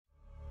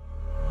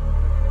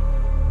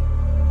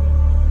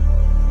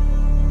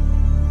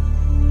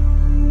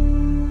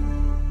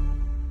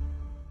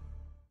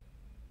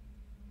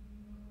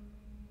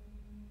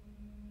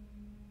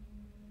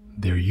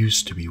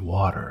used to be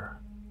water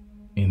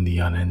in the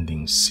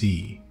unending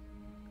sea,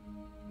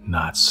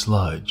 not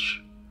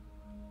sludge,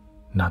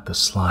 not the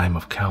slime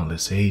of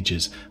countless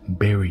ages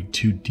buried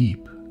too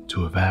deep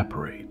to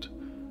evaporate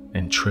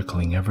and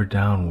trickling ever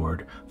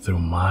downward through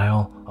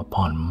mile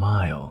upon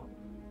mile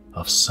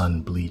of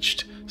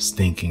sun-bleached,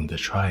 stinking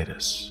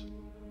detritus.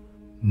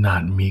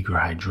 Not meager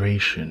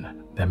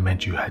hydration that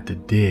meant you had to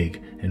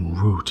dig and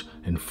root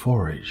and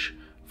forage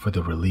for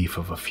the relief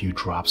of a few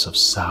drops of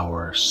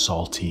sour,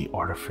 salty,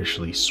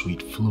 artificially sweet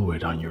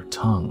fluid on your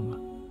tongue.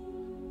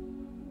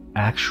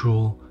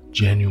 Actual,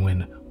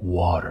 genuine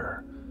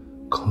water,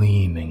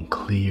 clean and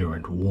clear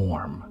and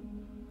warm,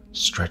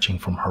 stretching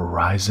from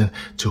horizon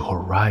to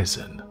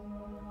horizon,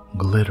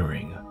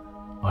 glittering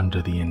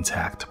under the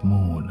intact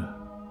moon.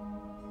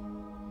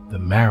 The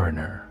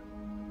mariner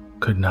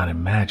could not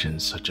imagine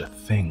such a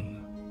thing.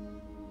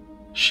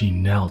 She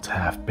knelt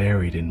half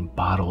buried in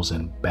bottles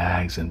and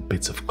bags and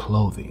bits of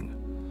clothing,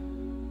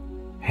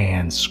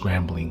 hands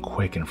scrambling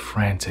quick and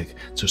frantic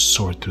to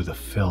sort through the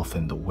filth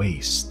and the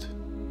waste.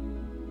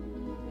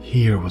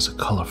 Here was a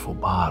colorful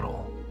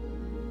bottle,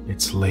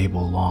 its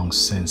label long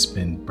since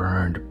been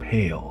burned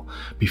pale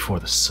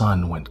before the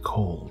sun went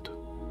cold.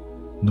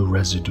 The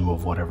residue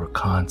of whatever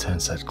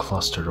contents had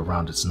clustered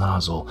around its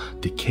nozzle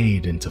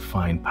decayed into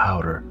fine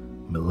powder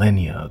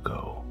millennia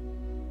ago.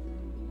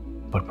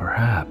 But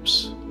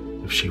perhaps,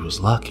 if she was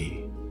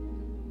lucky,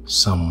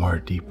 somewhere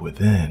deep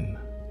within.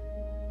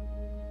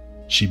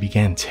 She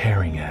began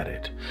tearing at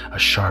it, a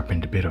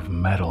sharpened bit of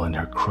metal in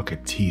her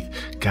crooked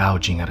teeth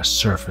gouging at a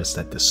surface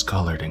that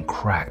discolored and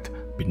cracked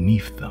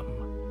beneath them.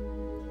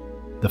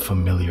 The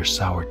familiar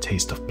sour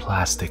taste of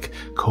plastic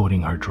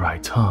coating her dry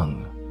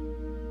tongue.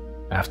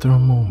 After a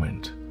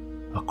moment,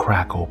 a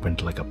crack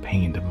opened like a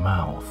pained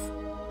mouth,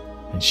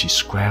 and she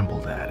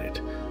scrambled at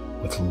it,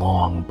 with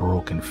long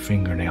broken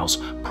fingernails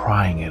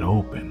prying it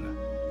open,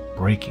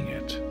 breaking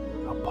it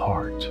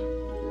apart.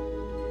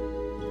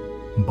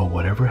 But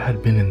whatever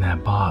had been in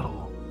that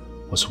bottle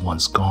was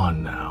once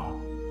gone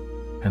now,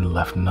 and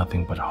left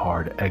nothing but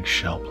hard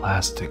eggshell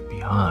plastic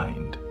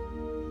behind.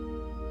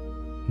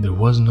 There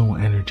was no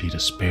energy to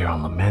spare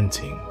on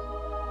lamenting.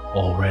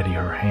 Already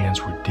her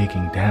hands were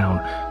digging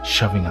down,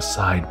 shoving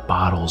aside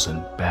bottles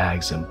and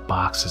bags and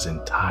boxes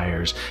and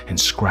tires and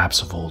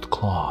scraps of old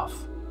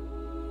cloth.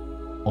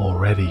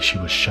 Already she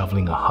was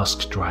shoveling a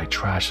husked dry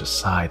trash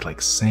aside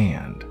like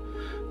sand,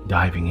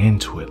 diving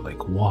into it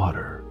like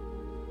water,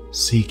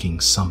 seeking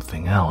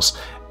something else,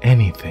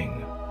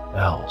 anything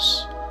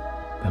else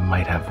that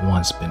might have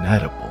once been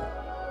edible.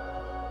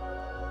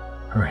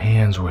 Her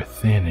hands were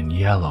thin and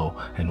yellow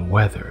and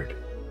weathered,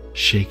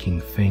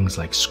 shaking things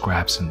like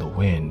scraps in the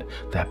wind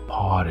that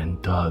pawed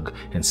and dug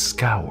and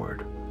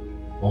scoured,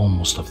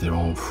 almost of their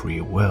own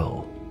free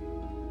will.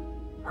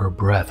 Her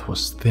breath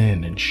was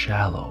thin and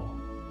shallow,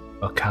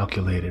 a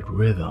calculated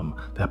rhythm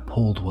that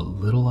pulled what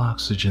little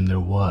oxygen there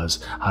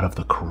was out of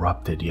the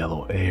corrupted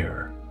yellow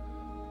air.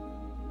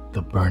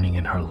 The burning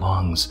in her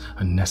lungs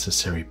a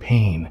necessary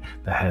pain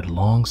that had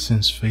long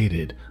since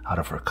faded out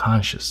of her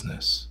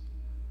consciousness.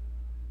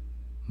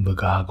 The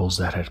goggles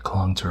that had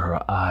clung to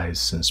her eyes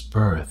since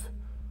birth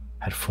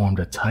had formed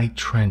a tight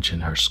trench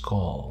in her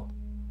skull,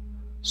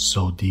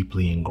 so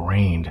deeply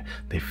ingrained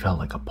they felt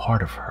like a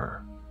part of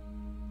her,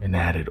 an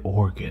added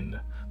organ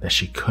that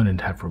she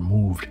couldn't have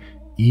removed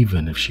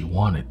even if she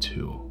wanted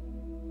to.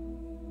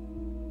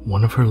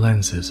 One of her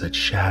lenses had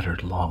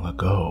shattered long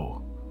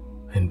ago,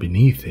 and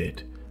beneath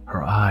it,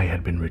 her eye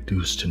had been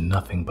reduced to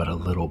nothing but a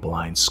little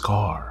blind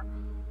scar,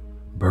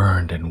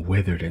 burned and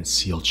withered and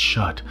sealed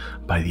shut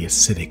by the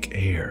acidic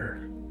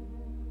air.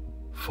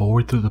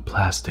 Forward through the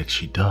plastic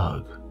she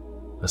dug,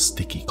 a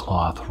sticky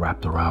cloth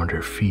wrapped around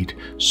her feet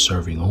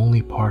serving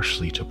only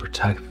partially to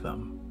protect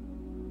them.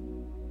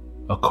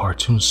 A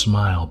cartoon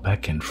smile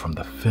beckoned from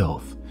the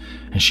filth,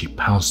 and she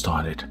pounced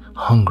on it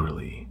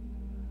hungrily,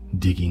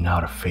 digging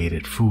out a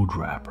faded food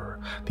wrapper,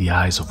 the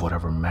eyes of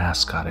whatever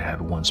mascot it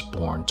had once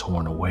borne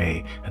torn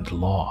away and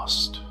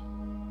lost.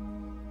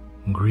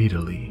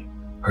 Greedily,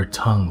 her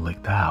tongue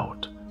licked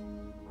out,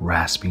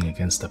 rasping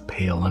against the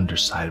pale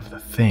underside of the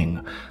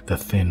thing, the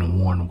thin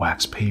worn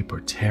wax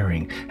paper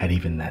tearing at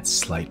even that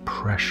slight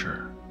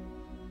pressure.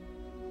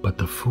 But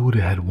the food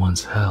it had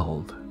once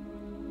held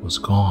was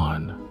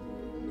gone,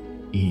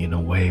 eaten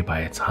away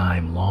by a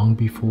time long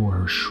before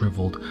her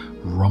shriveled,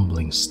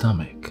 rumbling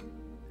stomach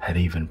had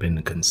even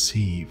been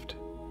conceived.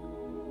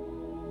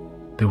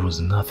 There was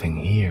nothing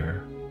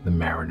here, the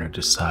mariner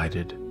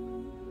decided,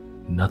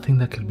 nothing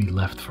that could be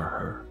left for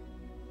her.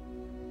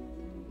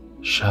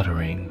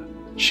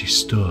 Shuddering, she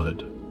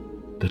stood,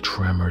 the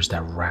tremors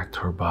that racked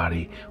her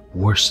body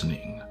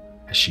worsening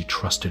as she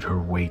trusted her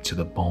weight to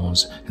the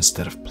bones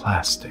instead of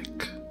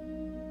plastic.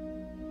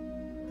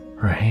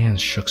 Her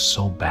hands shook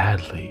so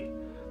badly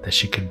that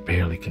she could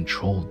barely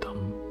control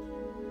them.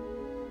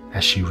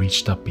 As she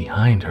reached up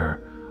behind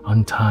her,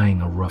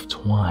 untying a rough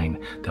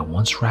twine that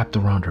once wrapped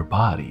around her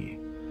body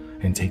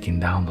and taking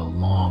down the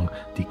long,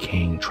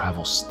 decaying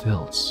travel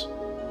stilts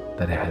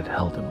that it had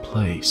held in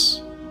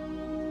place,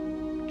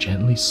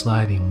 gently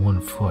sliding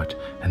one foot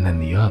and then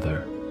the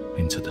other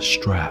into the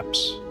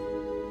straps.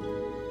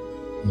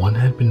 One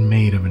had been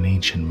made of an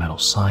ancient metal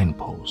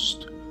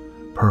signpost,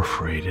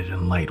 perforated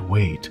and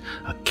lightweight,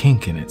 a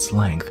kink in its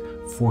length,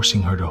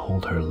 forcing her to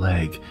hold her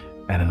leg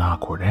at an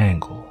awkward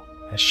angle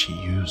as she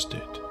used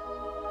it.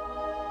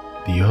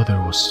 The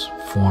other was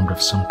formed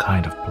of some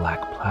kind of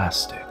black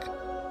plastic.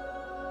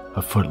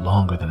 A foot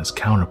longer than its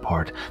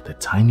counterpart, the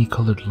tiny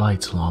colored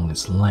lights along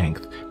its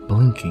length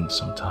blinking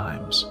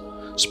sometimes,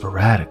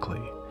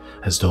 sporadically,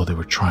 as though they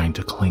were trying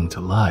to cling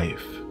to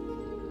life.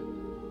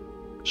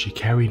 She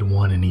carried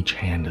one in each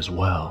hand as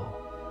well,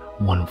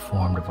 one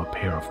formed of a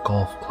pair of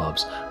golf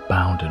clubs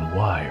bound in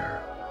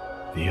wire,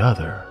 the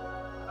other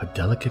a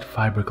delicate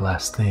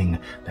fiberglass thing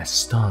that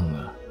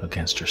stung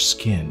against her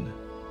skin,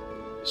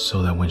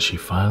 so that when she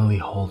finally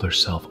hauled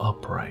herself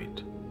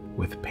upright,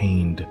 with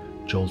pained,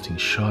 jolting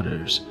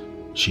shudders,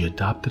 she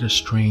adopted a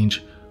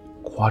strange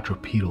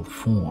quadrupedal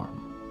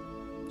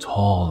form,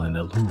 tall and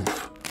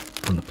aloof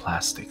from the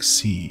plastic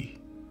sea.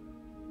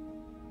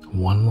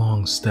 One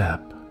long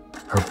step,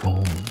 her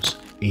bones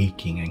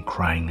aching and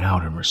crying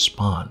out in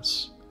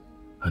response.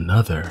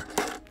 Another,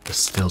 the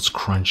stilts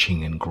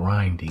crunching and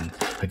grinding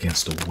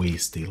against the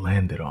waist they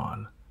landed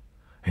on.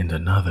 And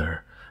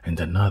another,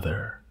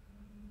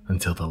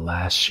 until the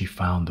last she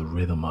found the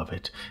rhythm of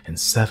it and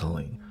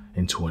settling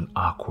into an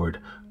awkward,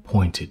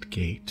 pointed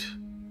gait.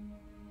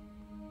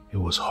 It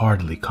was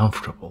hardly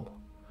comfortable,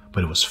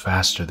 but it was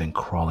faster than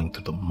crawling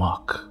through the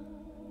muck,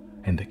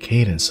 and the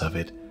cadence of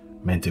it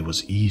meant it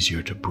was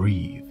easier to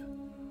breathe.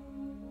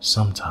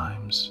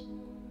 Sometimes,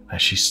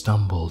 as she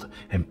stumbled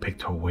and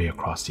picked her way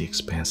across the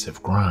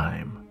expansive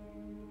grime,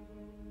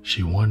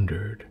 she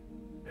wondered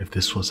if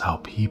this was how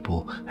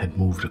people had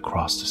moved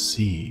across the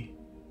sea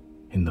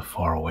in the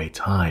faraway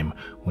time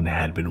when it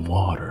had been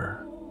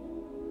water.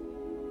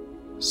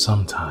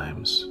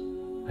 Sometimes,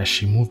 as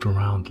she moved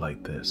around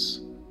like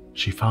this,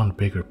 she found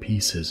bigger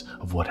pieces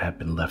of what had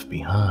been left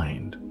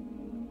behind.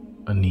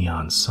 A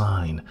neon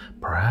sign,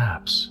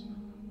 perhaps,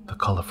 the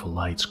colorful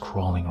lights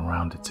crawling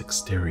around its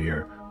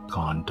exterior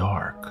gone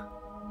dark.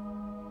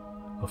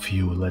 A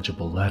few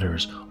illegible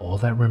letters, all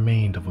that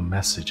remained of a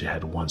message it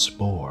had once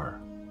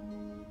bore.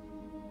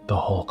 The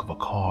hulk of a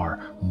car,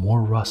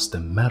 more rust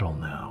than metal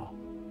now.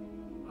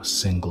 A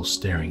single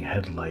staring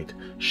headlight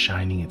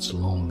shining its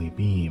lonely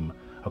beam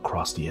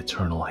across the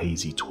eternal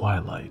hazy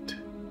twilight.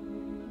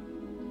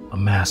 A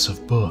mass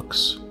of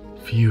books,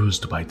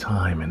 fused by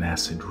time and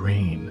acid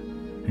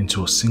rain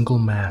into a single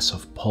mass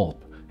of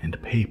pulp and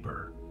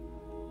paper.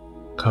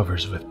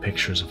 Covers with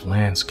pictures of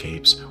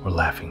landscapes or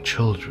laughing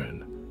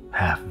children,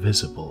 half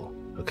visible,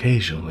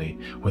 occasionally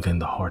within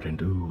the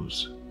hardened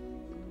ooze.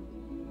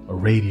 A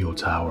radio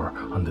tower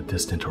on the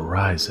distant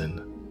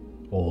horizon,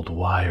 old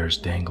wires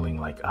dangling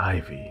like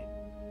ivy.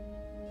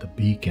 The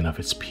beacon of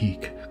its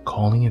peak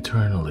calling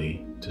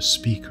eternally to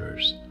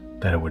speakers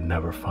that it would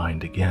never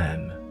find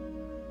again.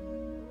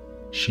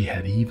 She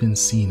had even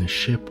seen a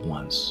ship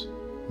once,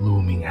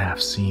 looming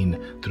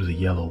half-seen through the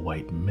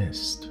yellow-white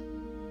mist.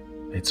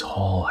 Its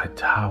hull had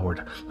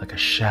towered like a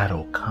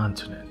shadow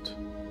continent,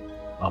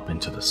 up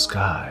into the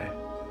sky.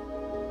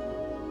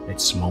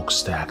 Its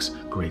smokestacks,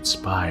 great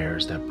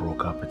spires that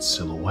broke up its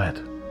silhouette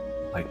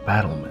like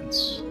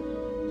battlements.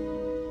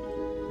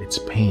 Its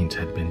paint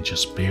had been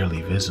just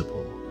barely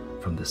visible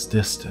from this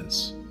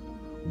distance,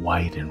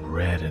 white and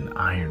red and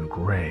iron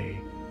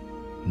gray,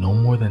 no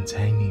more than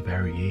tiny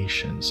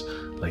variations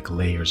like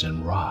layers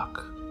in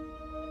rock.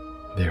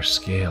 Their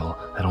scale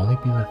had only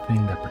been the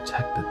thing that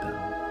protected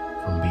them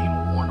from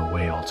being worn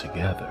away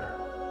altogether.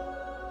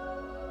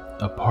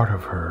 A part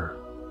of her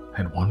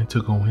had wanted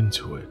to go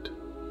into it,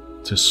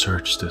 to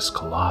search this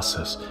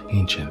colossus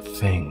ancient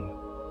thing,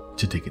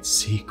 to dig its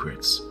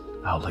secrets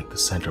out like the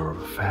center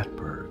of a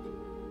fatberg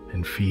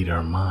and feed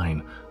her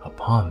mind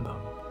upon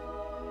them.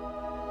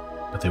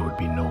 But there would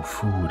be no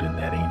food in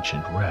that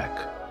ancient wreck,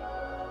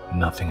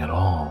 nothing at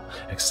all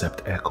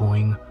except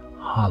echoing,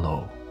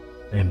 hollow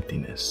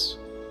emptiness.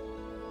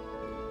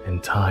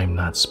 And time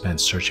not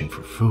spent searching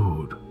for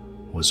food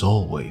was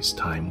always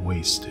time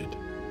wasted.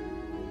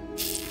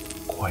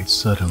 Quite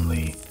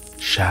suddenly,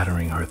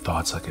 shattering her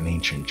thoughts like an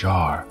ancient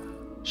jar,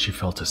 she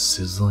felt a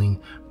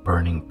sizzling,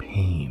 burning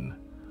pain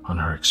on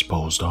her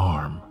exposed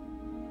arm.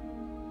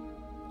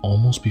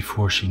 Almost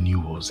before she knew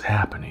what was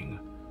happening,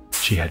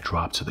 she had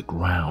dropped to the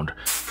ground,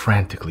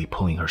 frantically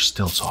pulling her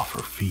stilts off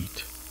her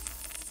feet.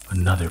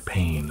 Another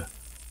pain,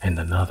 and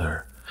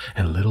another,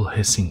 and little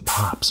hissing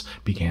pops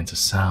began to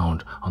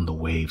sound on the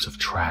waves of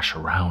trash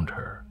around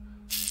her.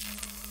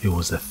 It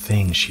was the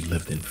thing she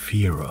lived in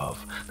fear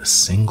of, the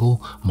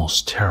single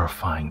most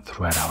terrifying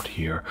threat out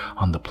here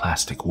on the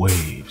plastic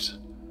waves.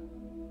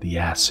 The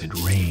acid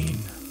rain.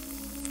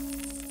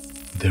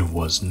 There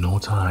was no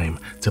time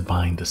to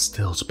bind the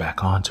stilts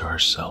back onto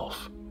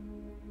herself.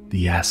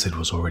 The acid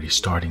was already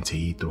starting to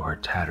eat through her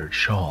tattered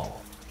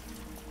shawl.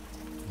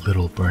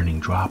 Little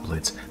burning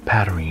droplets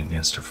pattering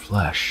against her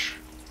flesh.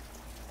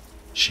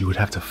 She would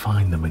have to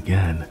find them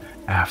again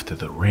after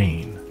the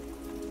rain.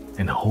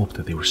 and hoped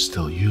that they were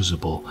still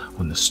usable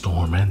when the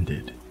storm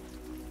ended.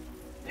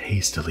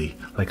 Hastily,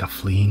 like a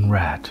fleeing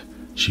rat,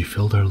 she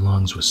filled her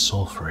lungs with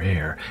sulfur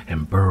air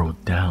and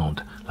burrowed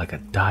down like a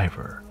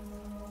diver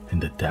in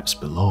the depths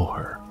below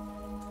her.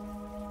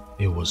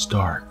 It was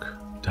dark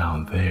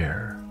down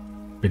there,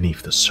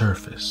 beneath the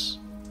surface,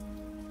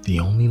 the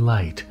only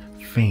light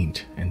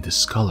faint and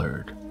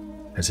discolored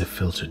as it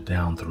filtered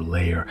down through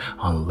layer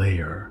on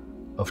layer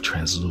of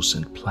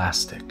translucent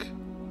plastic.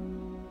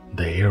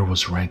 The air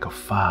was rank of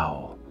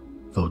foul,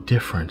 though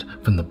different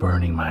from the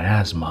burning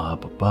miasma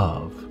up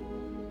above.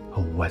 A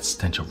wet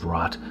stench of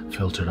rot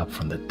filtered up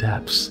from the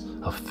depths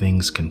of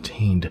things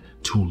contained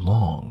too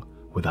long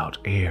without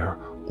air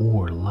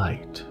or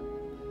light.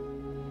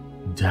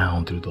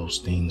 Down through those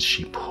things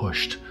she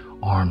pushed,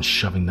 arms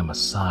shoving them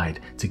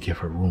aside to give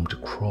her room to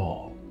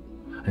crawl,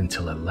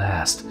 until at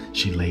last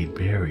she lay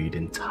buried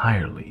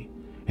entirely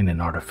in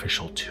an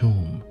artificial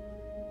tomb,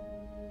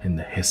 and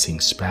the hissing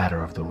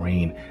spatter of the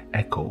rain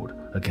echoed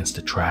against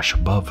the trash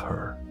above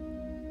her.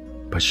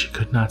 But she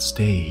could not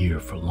stay here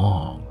for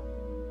long.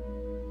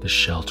 The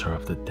shelter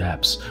of the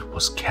depths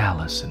was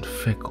callous and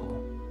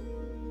fickle,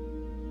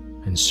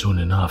 and soon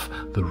enough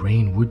the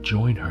rain would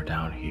join her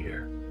down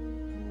here,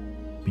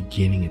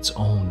 beginning its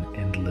own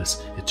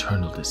endless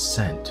eternal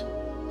descent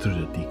through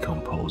the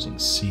decomposing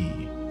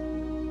sea.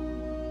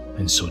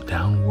 And so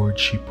downward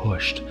she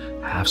pushed,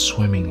 half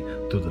swimming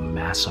through the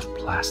mass of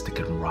plastic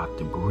and rock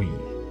debris,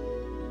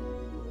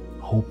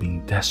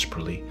 hoping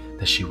desperately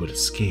that she would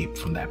escape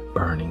from that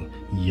burning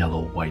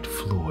yellow-white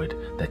fluid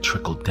that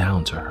trickled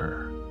down to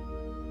her.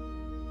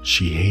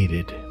 She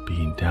hated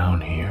being down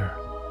here,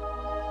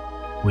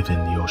 within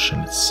the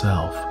ocean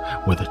itself,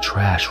 where the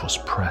trash was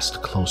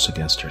pressed close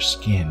against her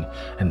skin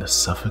and the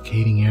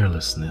suffocating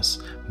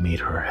airlessness made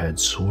her head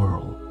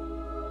swirl.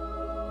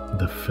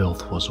 The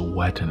filth was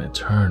wet and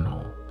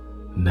eternal,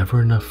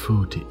 never enough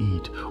food to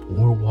eat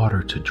or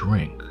water to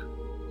drink,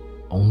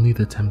 only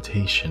the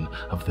temptation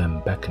of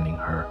them beckoning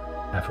her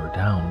ever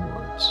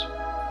downwards,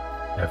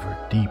 ever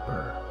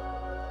deeper.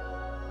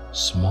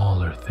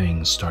 Smaller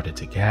things started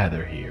to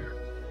gather here.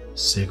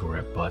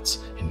 Cigarette butts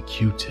and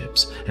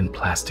Q-tips and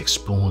plastic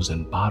spoons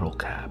and bottle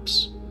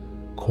caps,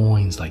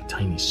 coins like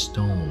tiny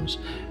stones,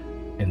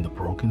 and the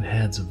broken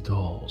heads of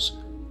dolls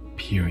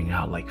peering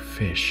out like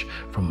fish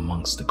from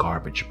amongst the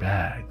garbage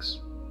bags,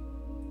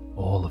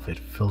 all of it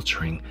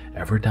filtering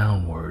ever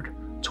downward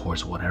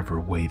towards whatever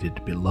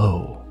waited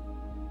below.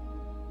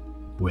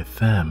 With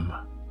them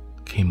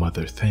came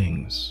other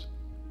things,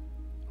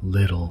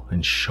 little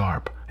and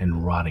sharp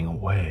and rotting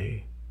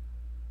away.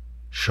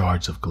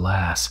 Shards of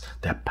glass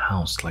that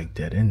pounced like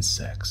dead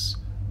insects,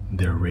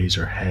 their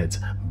razor heads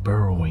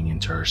burrowing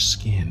into her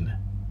skin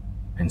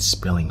and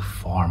spilling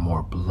far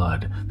more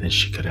blood than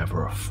she could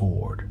ever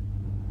afford.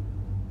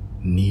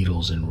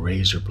 Needles and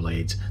razor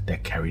blades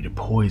that carried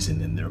poison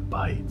in their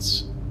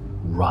bites,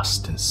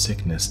 rust and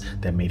sickness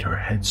that made her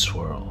head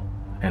swirl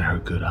and her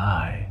good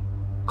eye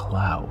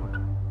cloud.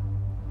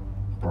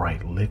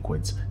 Bright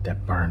liquids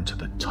that burned to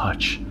the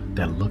touch,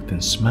 that looked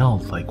and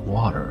smelled like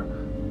water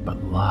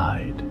but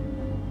lied,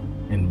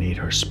 and made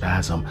her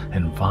spasm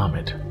and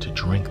vomit to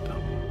drink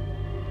them.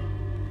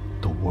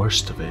 The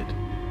worst of it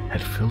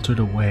had filtered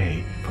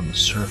away from the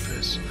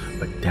surface,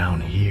 but down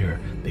here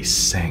they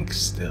sank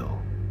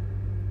still,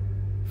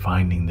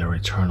 finding their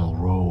eternal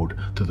road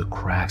through the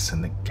cracks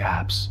and the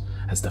gaps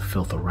as the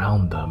filth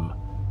around them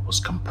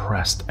was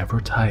compressed ever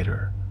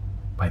tighter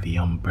by the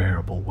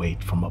unbearable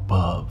weight from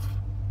above.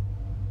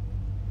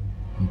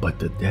 But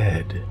the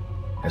dead,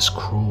 as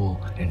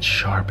cruel and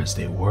sharp as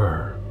they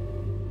were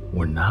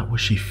not what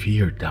she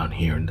feared down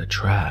here in the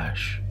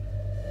trash,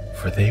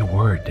 for they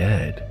were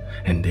dead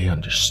and they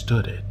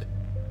understood it.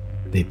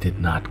 They did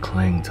not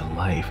cling to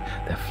life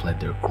that fled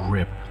their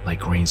grip like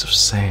grains of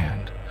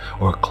sand,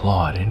 or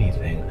claw at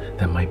anything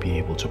that might be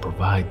able to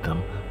provide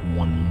them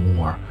one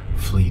more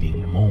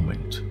fleeting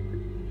moment.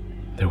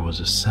 There was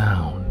a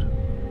sound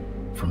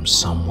from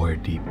somewhere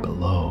deep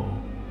below.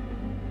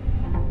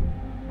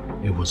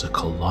 It was a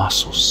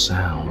colossal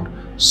sound,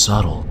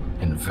 subtle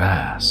and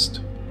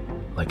vast,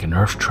 like an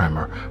earth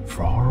tremor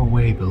far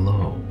away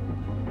below.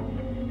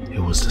 It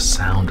was the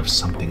sound of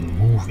something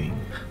moving,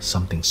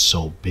 something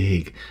so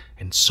big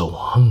and so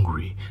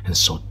hungry and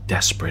so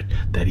desperate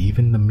that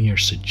even the mere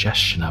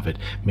suggestion of it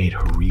made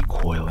her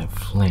recoil and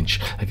flinch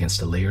against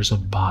the layers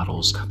of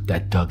bottles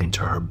that dug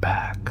into her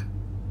back.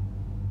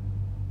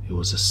 It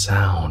was a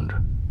sound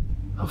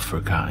of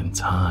forgotten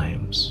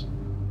times,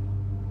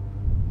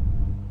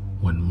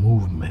 when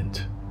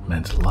movement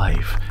meant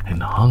life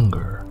and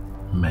hunger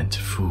meant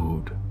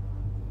food,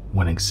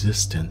 when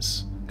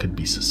existence could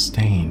be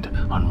sustained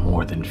on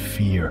more than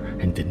fear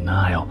and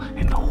denial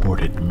and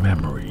hoarded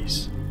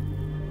memories.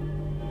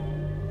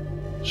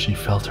 She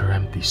felt her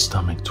empty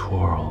stomach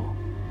twirl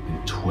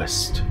and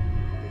twist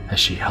as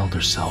she held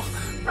herself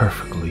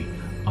perfectly,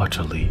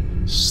 utterly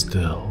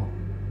still.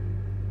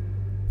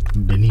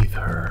 Beneath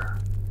her,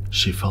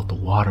 she felt the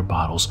water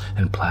bottles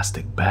and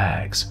plastic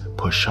bags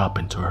push up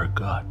into her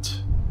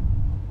gut.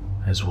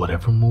 as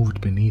whatever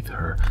moved beneath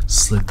her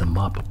slid them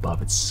up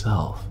above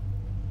itself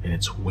in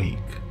its wake.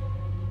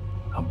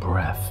 A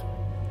breath,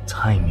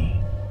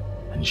 tiny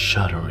and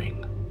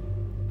shuddering,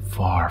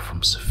 far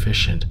from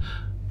sufficient,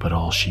 but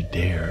all she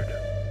dared.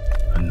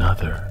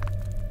 Another,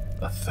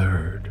 a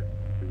third.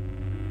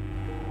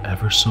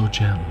 Ever so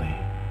gently,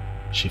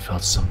 she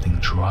felt something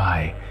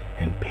dry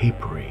and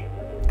papery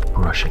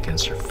brush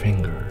against her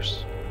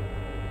fingers,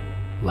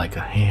 like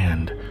a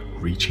hand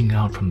reaching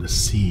out from the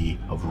sea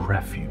of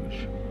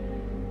refuge.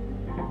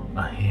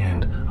 A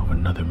hand of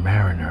another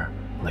mariner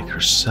like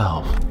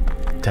herself,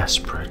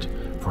 desperate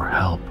for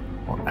help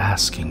or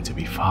asking to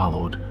be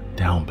followed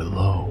down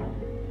below.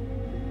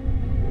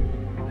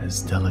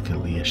 As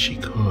delicately as she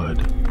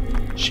could,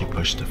 she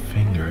pushed the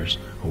fingers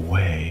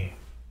away.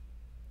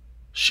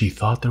 She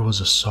thought there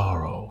was a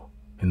sorrow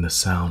in the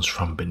sounds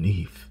from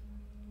beneath,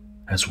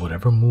 as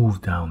whatever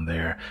moved down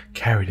there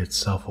carried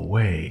itself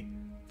away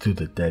through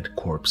the dead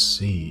corpse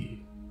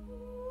sea.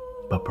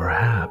 But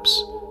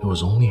perhaps it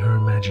was only her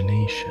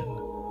imagination,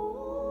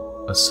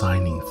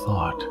 assigning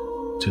thought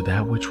to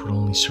that which would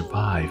only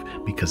survive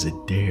because it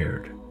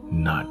dared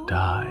not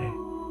die.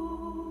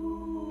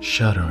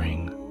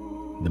 Shuddering,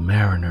 the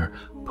mariner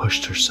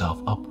pushed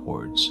herself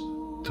upwards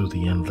through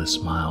the endless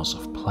miles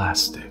of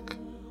plastic,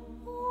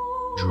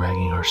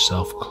 dragging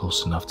herself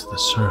close enough to the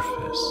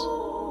surface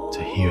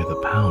to hear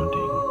the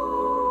pounding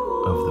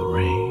of the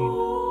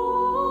rain.